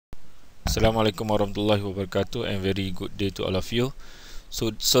Assalamualaikum warahmatullahi wabarakatuh, and very good day to all of you.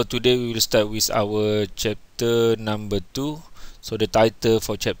 So today we will start with our chapter number 2. So the title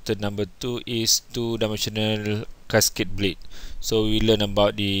for chapter number 2 is two-dimensional cascade blade. So we learn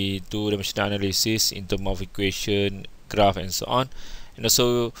about the two-dimensional analysis in terms of equation, graph and so on. And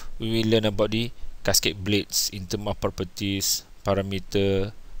also we will learn about the cascade blades in terms of properties,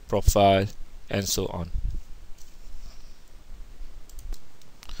 parameter, profile and so on.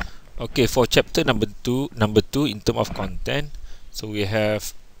 Okay, for chapter number two in terms of content, so we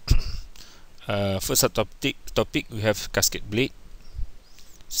have first topic we have cascade blade,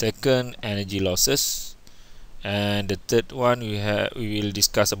 second energy losses, and the third one we will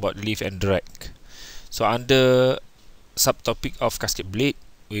discuss about lift and drag. So under subtopic of cascade blade,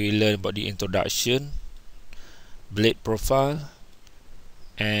 we will learn about the introduction, blade profile,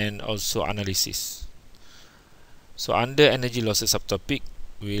 and also analysis. So under energy losses subtopic,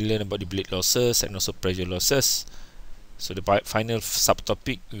 we learn about the blade losses and also pressure losses. So the final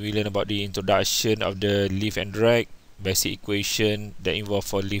subtopic, we learn about the introduction of the lift and drag, basic equation that involve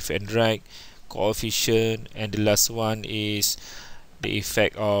for lift and drag, coefficient, and the last one is the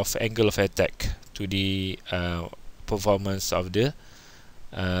effect of angle of attack to the performance of the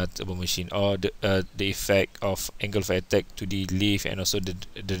turbo machine, or the effect of angle of attack to the lift and also the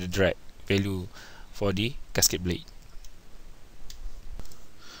drag value for the cascade blade.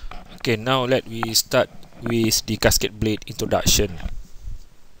 Okay, now let we start with the cascade blade introduction.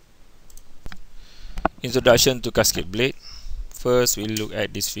 Introduction to cascade blade. First, we'll look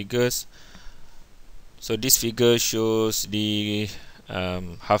at these figures. So this figure shows the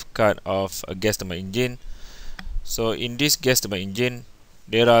half cut of a gas turbine engine. So in this gas turbine engine,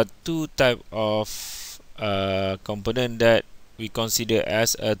 there are two types of component that we consider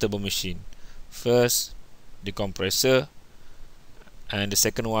as a turbo machine. First, the compressor, and the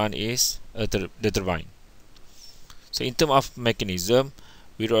second one is the turbine. So in terms of mechanism,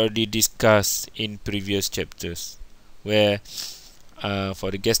 we already discussed in previous chapters, where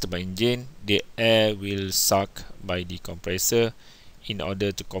for the gas turbine engine, the air will suck by the compressor in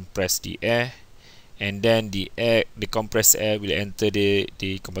order to compress the air, and then the compressed air will enter the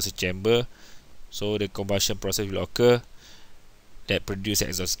combustion chamber. So the combustion process will occur that produce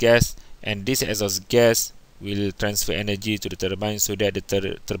exhaust gas, and this exhaust gas will transfer energy to the turbine so that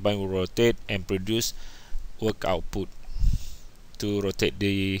the turbine will rotate and produce work output to rotate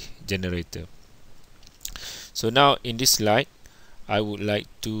the generator. So now in this slide, I would like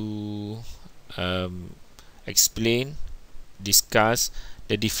to discuss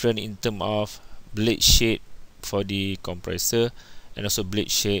the difference in terms of blade shape for the compressor and also blade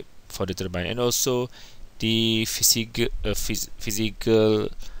shape for the turbine, and also the physical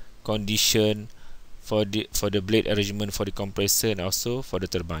condition for the blade arrangement for the compressor and also for the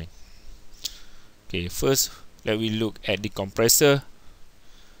turbine. Okay, first let we look at the compressor.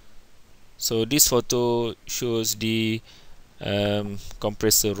 So this photo shows the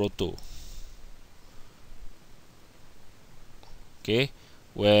compressor rotor. Okay,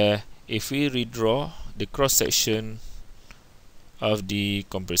 where if we redraw the cross section of the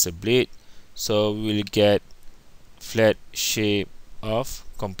compressor blade, so we will get flat shape of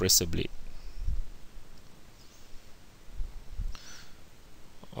compressor blade.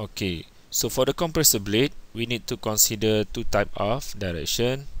 Okay, so for the compressor blade, we need to consider two types of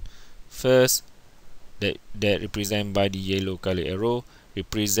direction. First, that represented by the yellow color arrow,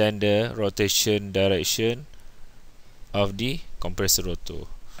 represent the rotation direction of the compressor rotor.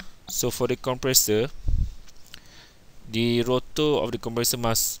 So for the compressor, the rotor of the compressor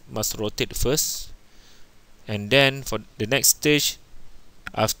must rotate first, and then for the next stage,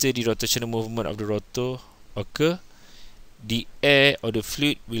 after the rotational movement of the rotor occur, the air or the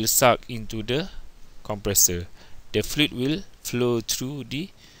fluid will suck into the compressor. The fluid will flow through the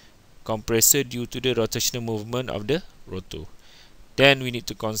compressor due to the rotational movement of the rotor. Then we need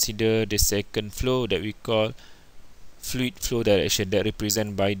to consider the second flow that we call fluid flow direction, that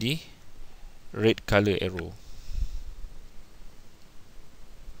represented by the red color arrow.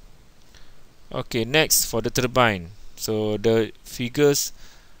 Okay, next for the turbine. So the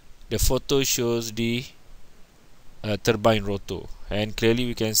photo shows the turbine rotor, and clearly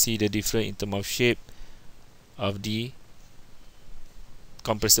we can see the difference in terms of shape of the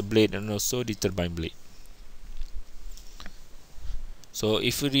compressor blade and also the turbine blade. So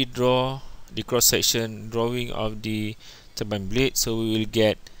if we redraw the cross section drawing of the turbine blade, so we will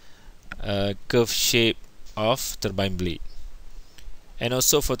get a curved shape of turbine blade. And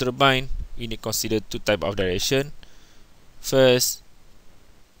also for turbine, we need to consider two types of direction. First,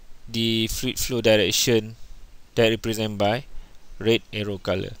 the fluid flow direction that represented by red arrow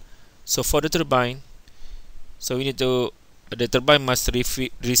color. So for the turbine, so we need to, the turbine must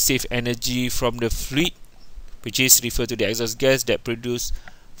receive energy from the fluid, which is referred to the exhaust gas that produced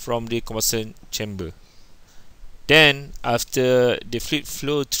from the combustion chamber. Then after the fluid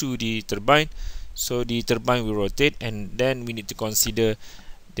flow through the turbine, so the turbine will rotate, and then we need to consider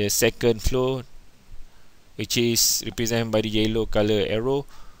the second flow, which is represented by the yellow color arrow.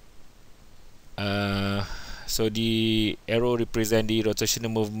 So the arrow represents the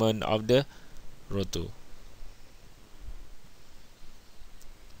rotational movement of the rotor.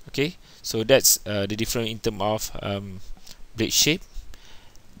 Okay, so that's the difference in terms of blade shape,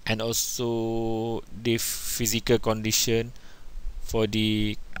 and also the physical condition for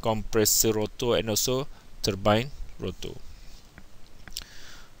the compressor rotor and also turbine rotor.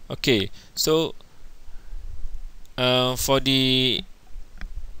 Okay, so for the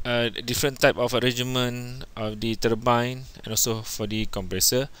different type of arrangement of the turbine and also for the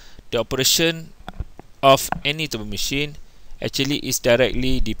compressor, the operation of any turbo machine actually is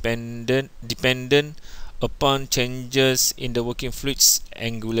directly dependent upon changes in the working fluid's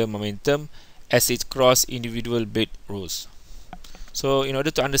angular momentum as it crosses individual blade rows. So in order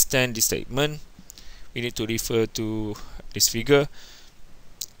to understand this statement, we need to refer to this figure,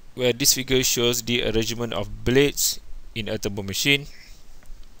 where this figure shows the arrangement of blades in a turbo machine,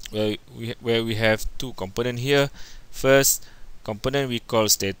 where we have two components here. First component we call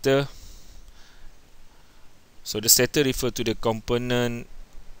stator. So the stator refers to the component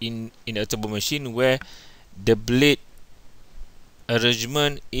in a turbo machine where the blade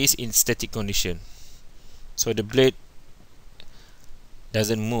arrangement is in static condition, so the blade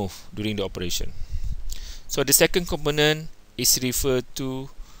doesn't move during the operation. So the second component is referred to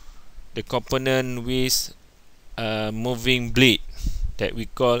the component with moving blade that we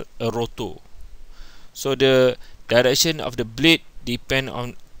call a rotor. So the direction of the blade depend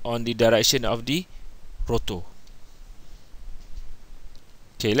on the direction of the rotor.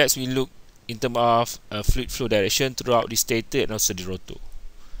 Okay, let's look in terms of fluid flow direction throughout the stator and also the rotor.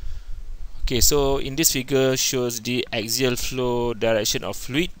 Okay, so in this figure shows the axial flow direction of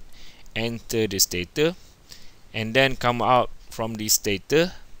fluid enter the stator and then come out from the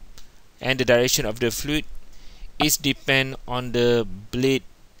stator, and the direction of the fluid is depend on the blade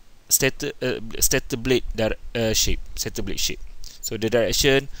stator blade shape. So the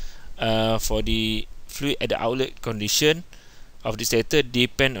direction for the fluid at the outlet condition of the stator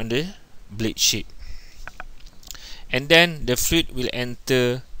depend on the blade shape, and then the fluid will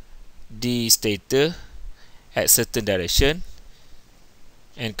enter the stator at certain direction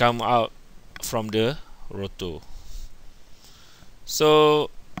and come out from the rotor.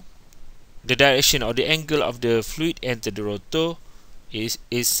 So the direction or the angle of the fluid enter the rotor is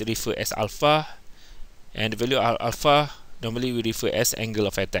referred as alpha, and the value of alpha normally we refer as angle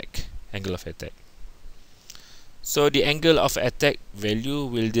of attack. So the angle of attack value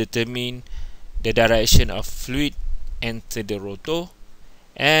will determine the direction of fluid enter the rotor,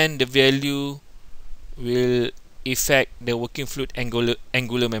 and the value will affect the working fluid angular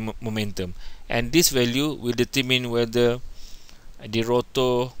momentum, and this value will determine whether the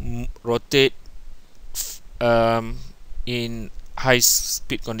rotor rotate in high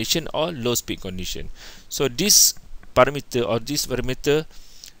speed condition or low speed condition. So this parameter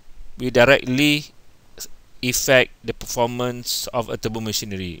will directly affect the performance of a turbo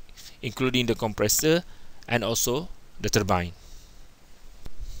machinery, including the compressor and also the turbine.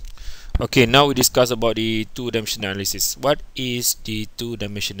 Okay, now we discuss about the two-dimensional analysis. What is the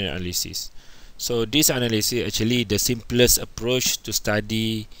two-dimensional analysis? So this analysis actually the simplest approach to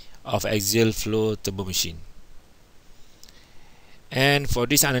study of axial flow turbo machine. And for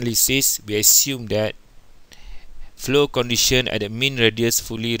this analysis, we assume that flow condition at the mean radius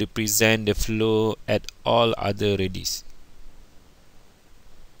fully represent the flow at all other radius.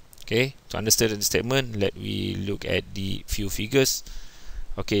 Okay, to understand the statement, let we look at the few figures.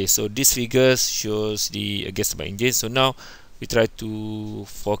 Okay, so this figures shows the gas turbine engine. So now we try to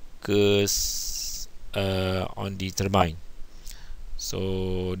focus on the turbine.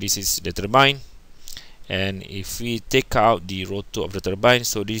 So this is the turbine, and if we take out the rotor of the turbine,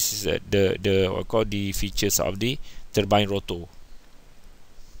 so this is the what called the features of the turbine rotor.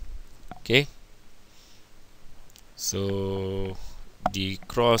 Okay, so the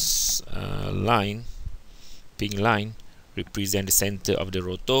cross line, pink line, represent the center of the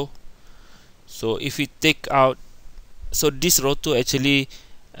rotor. So if we take out, so this rotor actually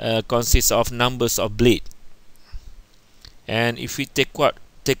consists of numbers of blade, and if we take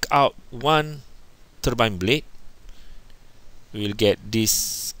out one turbine blade, we will get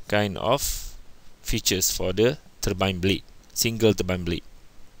this kind of features for the turbine blade, single turbine blade.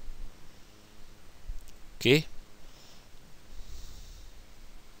 Okay,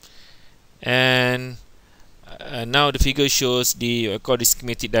 and now the figure shows the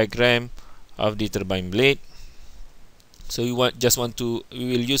schematic diagram of the turbine blade. So we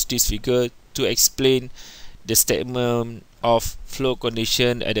will use this figure to explain the statement of flow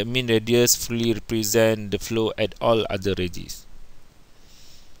condition at the mean radius fully represent the flow at all other radius.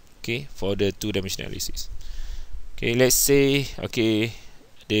 Okay, for the two-dimensional analysis. Okay, let's say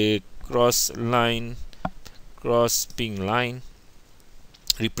the cross pink line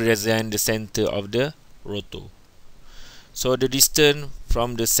represent the center of the rotor. So the distance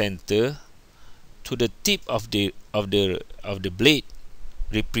from the center to the tip of the blade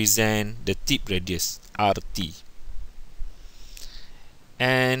represent the tip radius RT,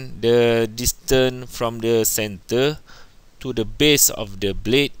 and the distance from the center to the base of the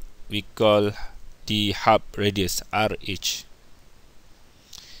blade we call the hub radius RH,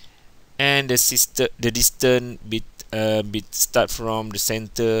 and the distance start from the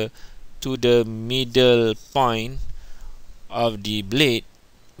center to the middle point of the blade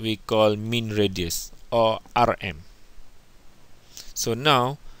we call mean radius or RM. So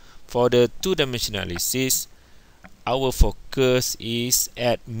now for the two-dimensional analysis, our focus is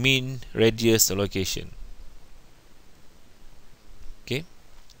at mean radius location.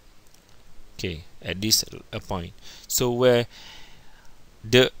 Okay, at this point. So where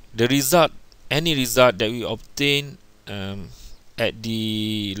the result, any result that we obtain at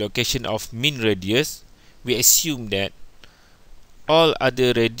the location of mean radius, we assume that all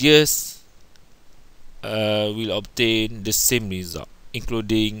other radius will obtain the same result,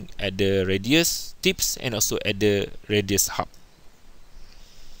 including at the radius tips and also at the radius hub.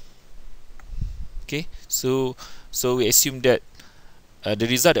 Okay, so we assume that the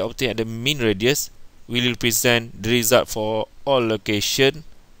result that obtained at the mean radius will represent the result for all location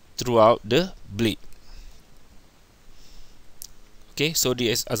throughout the blade. Okay, so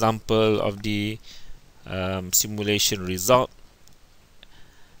this example of the simulation result.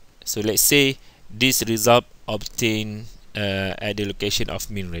 So let's say this result obtained at the location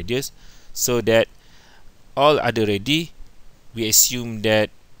of mean radius, so that all other radius we assume that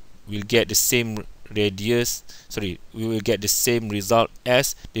we'll get the same radius. We will get the same result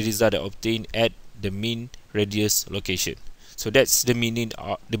as the result that obtained at the mean radius location. So that's the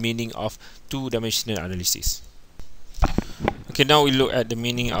meaning of two-dimensional analysis. Okay, now we look at the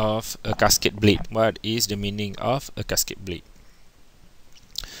meaning of a cascade blade. What is the meaning of a cascade blade?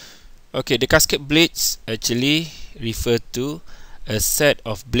 Okay, the cascade blades actually refer to a set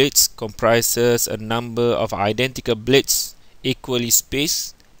of blades comprises a number of identical blades equally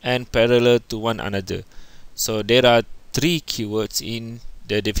spaced and parallel to one another. So there are three keywords in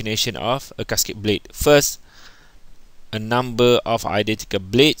the definition of a cascade blade. First, a number of identical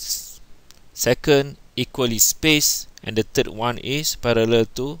blades. Second, equally spaced, and the third one is parallel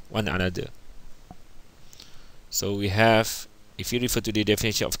to one another. So we have, if you refer to the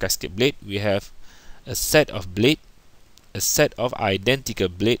definition of cascade blade, we have a set of blade, a set of identical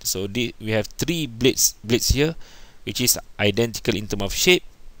blade. So we have three blades here, which is identical in terms of shape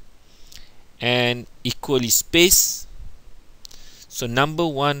and equally spaced. So number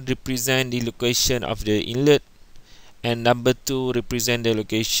 1 represent the location of the inlet, and number 2 represent the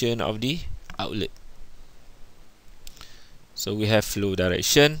location of the outlet. So we have flow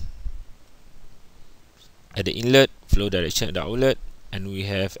direction at the inlet, flow direction at the outlet, and we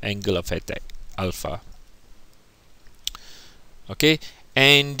have angle of attack alpha. Okay,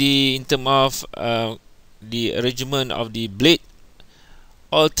 and in terms of the arrangement of the blade,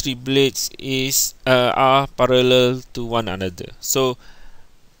 all three blades are parallel to one another. So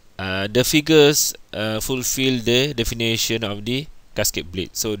the figures fulfill the definition of the cascade blade.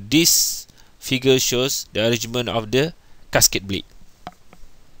 So this figure shows the arrangement of the cascade blade.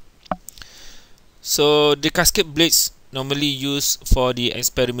 So the cascade blades normally used for the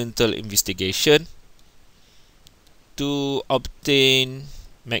experimental investigation to obtain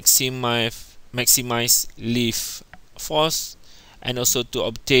maximize lift force, and also to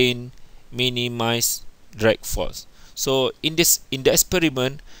obtain minimize drag force. So in the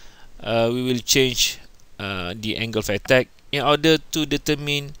experiment, we will change the angle of attack in order to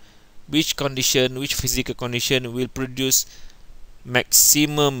determine which physical condition will produce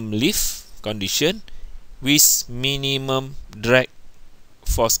maximum lift condition with minimum drag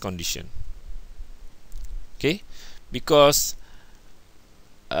force condition. Okay, because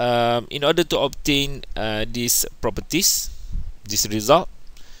in order to obtain these properties, this result,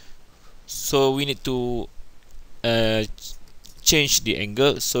 so we need to change the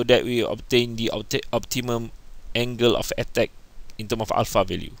angle so that we obtain the optimum angle of attack in terms of alpha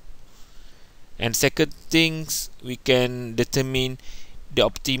value. And second things, we can determine the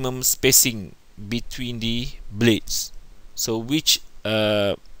optimum spacing between the blades. So which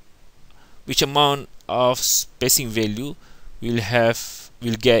amount of spacing value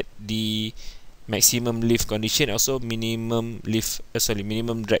will get the maximum lift condition, also minimum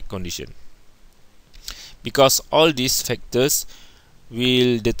minimum drag condition, because all these factors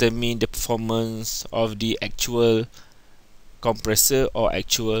will determine the performance of the actual compressor or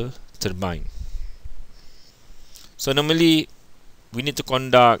actual turbine. So normally we need to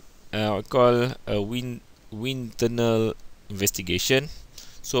conduct what we call a wind tunnel investigation.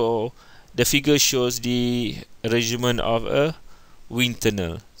 So the figure shows the arrangement of a wind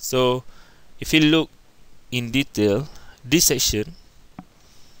tunnel. So if you look in detail this section,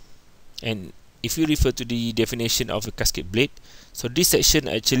 and if you refer to the definition of a cascade blade, so this section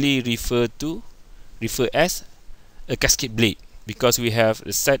actually refer as a cascade blade, because we have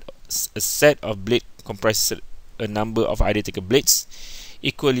a set of blade comprises a number of identical blades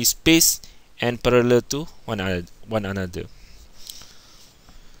equally spaced and parallel to one another.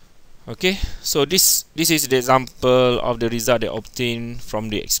 Okay, so this is the example of the result they obtained from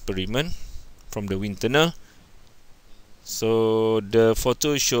the experiment from the wind tunnel. So the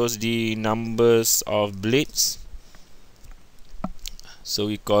photo shows the numbers of blades. So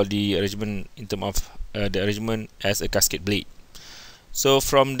we call the arrangement in terms of the arrangement as a cascade blade. So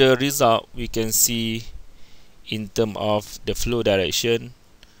from the result we can see in terms of the flow direction,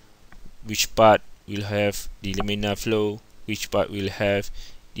 which part will have the laminar flow, which part will have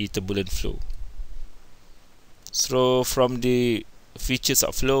the turbulent flow. So from the features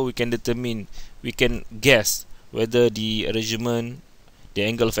of flow we can guess whether the arrangement, the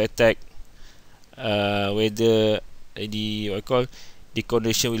angle of attack, whether the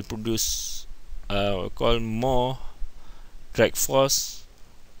condition will produce more drag force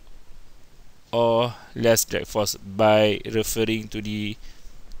or less drag force by referring to the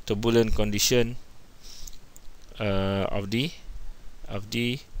turbulent condition of the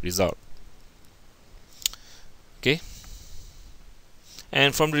result. Okay,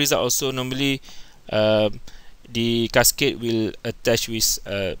 and from the result also normally the cascade will attach with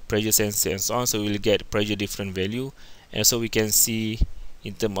pressure sensor and so on, so we'll get pressure different value, and so we can see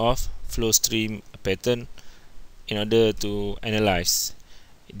in terms of flow stream pattern in order to analyze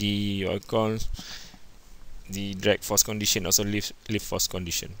the the drag force condition, also lift force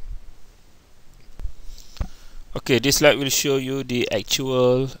condition. Okay, this slide will show you the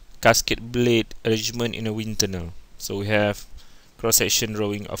actual cascade blade arrangement in a wind tunnel. So we have cross-section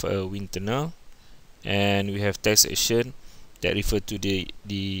drawing of a wind tunnel, and we have text section that refer to the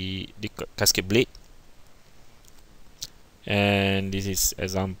cascade blade, and this is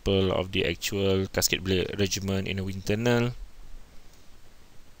example of the actual cascade blade arrangement in a wind tunnel.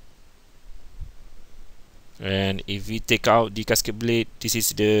 And if we take out the cascade blade, this is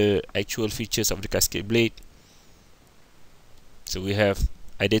the actual features of the cascade blade. So we have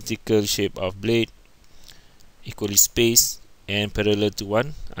identical shape of blade, equally spaced and parallel to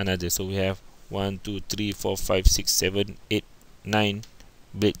one another. So we have 1, 2, 3, 4, 5, 6, 7, 8, 9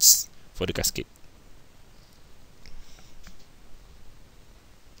 blades for the cascade.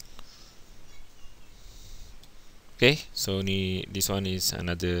 Okay, so this one is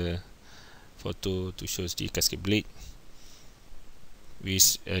another photo to show the cascade blade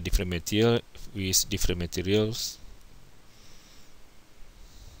with different materials.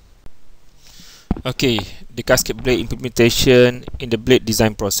 Okay, the cascade blade implementation in the blade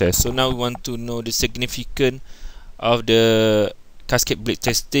design process. So now we want to know the significance of the cascade blade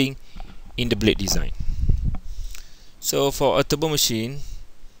testing in the blade design. So for a turbo machine,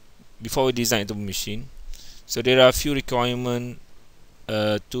 before we design a turbo machine, so there are a few requirements,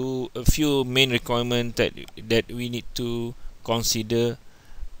 a few main requirements that we need to consider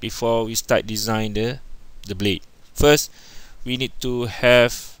before we start design the blade. First, we need to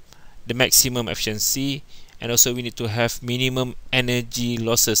have the maximum efficiency, and also we need to have minimum energy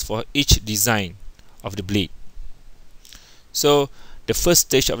losses for each design of the blade. So the first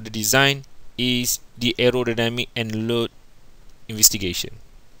stage of the design is the aerodynamic and load investigation,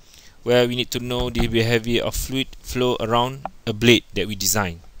 where we need to know the behavior of fluid flow around a blade that we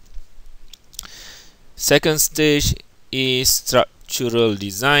design. Second stage is structural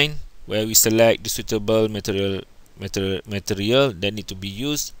design, where we select the suitable material that need to be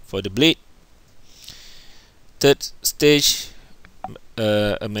used for the blade. Third stage,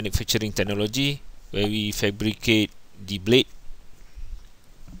 a manufacturing technology, where we fabricate the blade.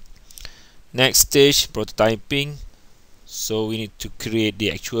 Next stage, prototyping. So we need to create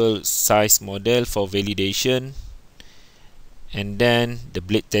the actual size model for validation, and then the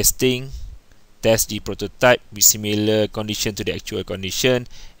blade testing, test the prototype with similar condition to the actual condition,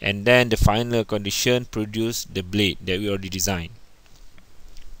 and then the final condition produce the blade that we already designed.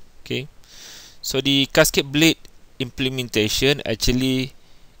 Okay, so the cascade blade implementation actually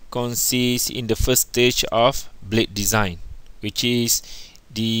consists in the first stage of blade design, which is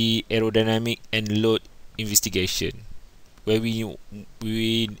the aerodynamic and load investigation, where we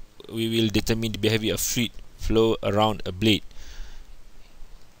will determine the behavior of fluid flow around a blade.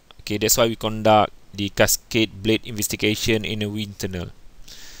 Okay, that's why we conduct the cascade blade investigation in a wind tunnel.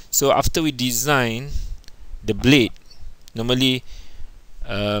 So after we design the blade, normally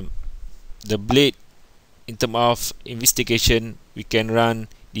the blade, in terms of investigation, we can run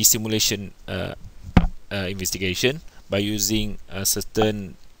the simulation investigation by using a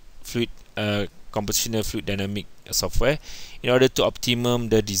certain fluid compositional fluid dynamic software in order to optimum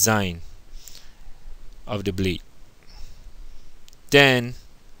the design of the blade. Then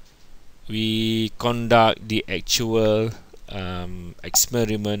we conduct the actual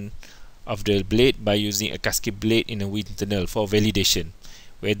experiment of the blade by using a cascade blade in a wind tunnel for validation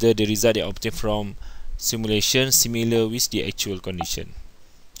whether the result they obtain from simulation similar with the actual condition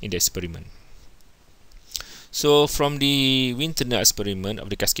in the experiment. So from the wind tunnel experiment of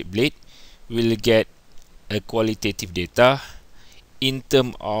the cascade blade, we will get a qualitative data in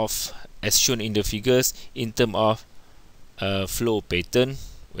terms of, as shown in the figures, in terms of flow pattern,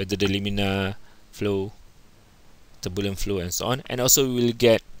 whether the laminar flow, turbulent flow, and so on, and also we will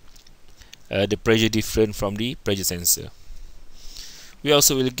get the pressure difference from the pressure sensor. We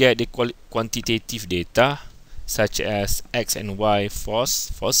also will get the quantitative data such as X and Y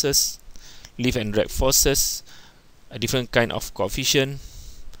forces, lift and drag forces, a different kind of coefficient,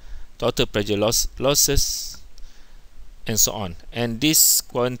 total pressure losses, and so on. And this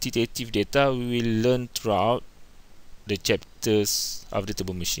quantitative data we will learn throughout the chapters of the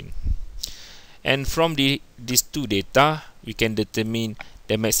turbo machine. And from these two data, we can determine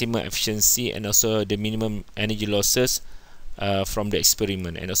the maximum efficiency and also the minimum energy losses from the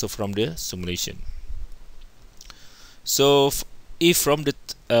experiment and also from the simulation. So if from the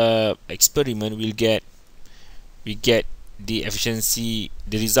experiment we get the efficiency,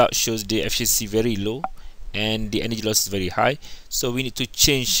 the result shows the efficiency very low and the energy loss is very high, so we need to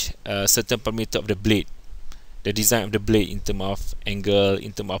change certain parameter of the blade, the design of the blade in terms of angle,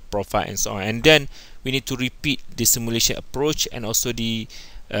 in terms of profile, and so on. And then we need to repeat the simulation approach and also the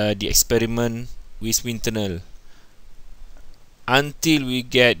experiment with wind tunnel until we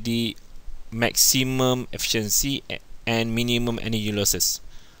get the maximum efficiency and minimum energy losses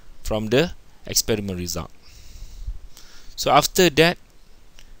from the experiment result. So after that,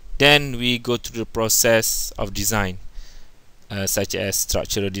 then we go to the process of design, such as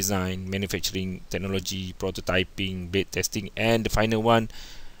structural design, manufacturing technology, prototyping, blade testing, and the final one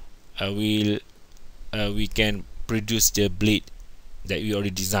we can produce the blade that we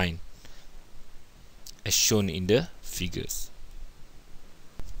already designed as shown in the figures.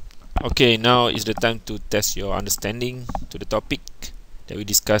 Okay, now is the time to test your understanding to the topic that we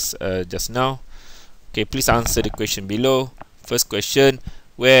discussed just now. Okay, please answer the question below. First question: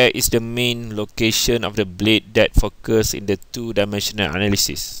 where is the main location of the blade that focus in the two-dimensional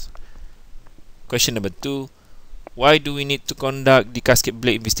analysis? Question number 2: why do we need to conduct the cascade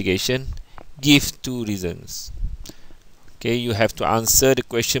blade investigation? Give 2 reasons. Okay, you have to answer the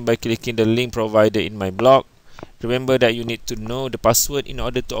question by clicking the link provided in my blog. Remember that you need to know the password in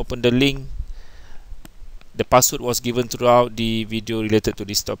order to open the link. The password was given throughout the video related to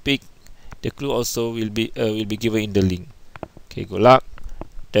this topic. The clue also will be given in the link. Okay, good luck.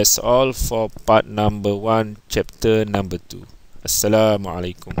 That's all for part number 1, chapter number 2.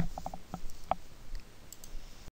 Assalamualaikum.